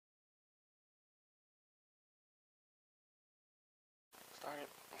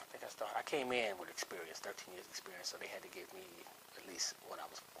started. I came in with experience, 13 years experience, so they had to give me at least what I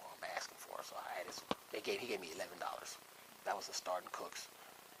was asking for. So he gave me $11. That was the starting cook's.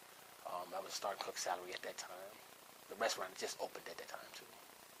 That was the starting cook salary at that time. The restaurant just opened at that time too.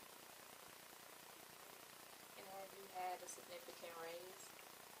 And have you had a significant raise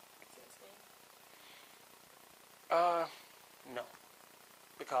since then? No,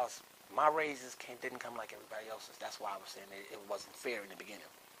 because my raises didn't come like everybody else's. That's why I was saying it wasn't fair in the beginning.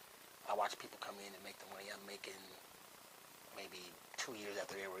 I watched people come in and make the money I'm making maybe 2 years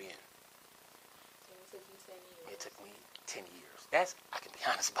after they were in. And it took you 10 years. It took me 10 years. I can be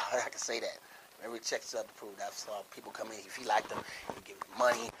honest about it. I can say that. Every check's up to prove that. I saw people come in. If you like them, you give them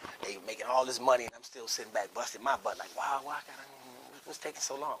money. They making all this money, and I'm still sitting back busting my butt like, wow, what's taking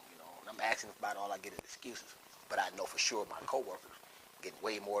so long? And I'm asking about all I get is excuses. But I know for sure my coworkers getting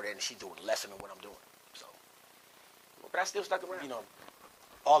way more than she's doing less than what I'm doing. So, but I still stuck around.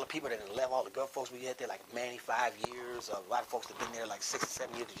 All the people that left, all the good folks we had there, like 5 years. A lot of folks that been there like 6 or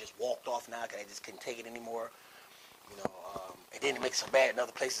 7 years, they just walked off now because they just couldn't take it anymore. And then it makes it so bad, and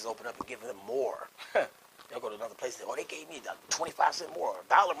other places open up and give them more. They'll go to another place and say, they gave me 25 cents more,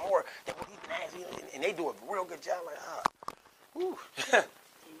 $1 more than what he's been asking. And they do a real good job. Like, whew.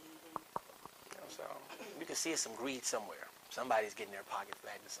 So you can see it's some greed somewhere. Somebody's getting their pocket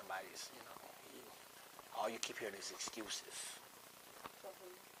fat, and somebody's, all you keep hearing is excuses.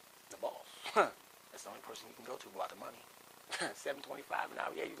 The boss. That's the only person you can go to about the money. $7.25 an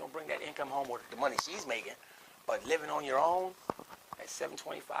hour. Yeah, you're gonna bring that income home with the money she's making, but living on your own at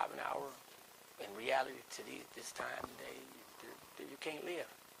 $7.25 an hour, in reality, to this time today, you can't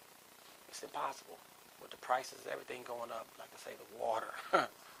live. It's impossible. With the prices, everything going up. Like I say, the water.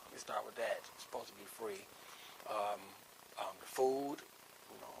 You start with that. It's supposed to be free. The food.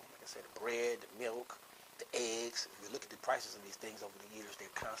 Like I say, the bread, the milk, the eggs. If you look at the prices of these things over the years,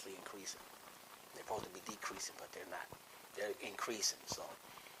 they're constantly increasing. They're supposed to be decreasing, but they're not. They're increasing. So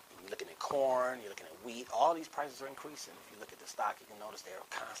you're looking at corn, you're looking at wheat. All these prices are increasing. If you look at the stock, you can notice they're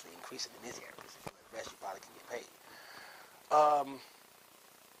constantly increasing in these areas. If you invest, you probably can get paid.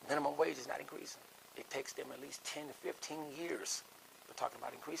 Minimum wage is not increasing. It takes them at least 10 to 15 years. We're talking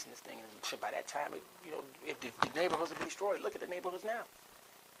about increasing this thing, and by that time, if the neighborhoods will be destroyed, look at the neighborhoods now.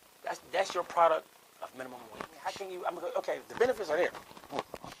 That's your product of minimum wage. How can you? Okay, the benefits are there.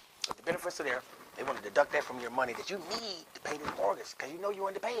 If the benefits are there, they want to deduct that from your money that you need to pay this mortgage because you're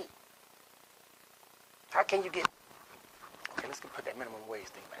underpaid. How can you get? Okay, let's put that minimum wage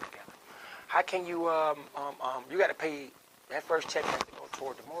thing back together. How can you? You got to pay that first check has to go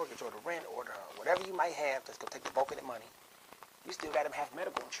toward the mortgage or the rent or whatever you might have that's gonna take the bulk of the money. You still got to have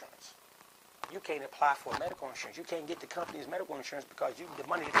medical insurance. You can't apply for medical insurance. You can't get the company's medical insurance because the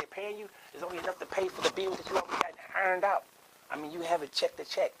money that they're paying you is only enough to pay for the bills that you already got earned out. You have it check to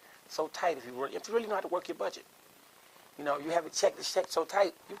check so tight if you really know how to work your budget. You have it check to check so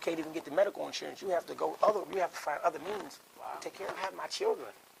tight you can't even get the medical insurance. You have to find other means to take care of my children.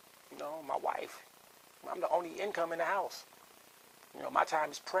 My wife. I'm the only income in the house. My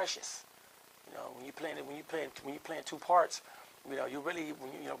time is precious. When you're playing two parts. You really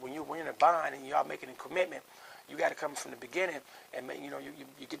when you're in a bond and y'all making a commitment, you got to come from the beginning and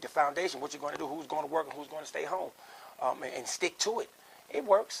you get the foundation. What you're going to do, who's going to work and who's going to stay home, and stick to it. It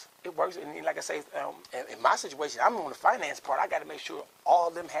works. It works. And like I say, in my situation, I'm on the finance part. I got to make sure all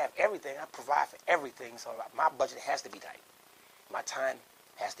of them have everything. I provide for everything, so my budget has to be tight. My time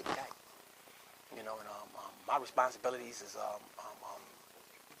has to be tight. And my responsibilities is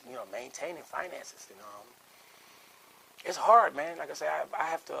maintaining finances. It's hard, man. Like I say, I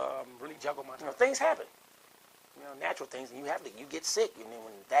have to really juggle my. Things happen. Natural things, and you get sick. When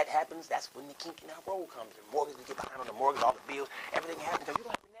that happens, that's when the kink in that road comes. The mortgage, you get behind on the mortgage, all the bills, everything happens because you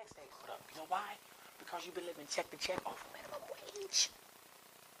don't have the next day put up. You know why? Because you've been living check to check off of minimum wage.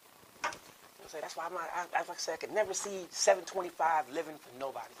 That's why like I said, I could never see $7.25 living for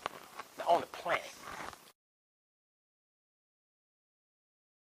nobody on the planet.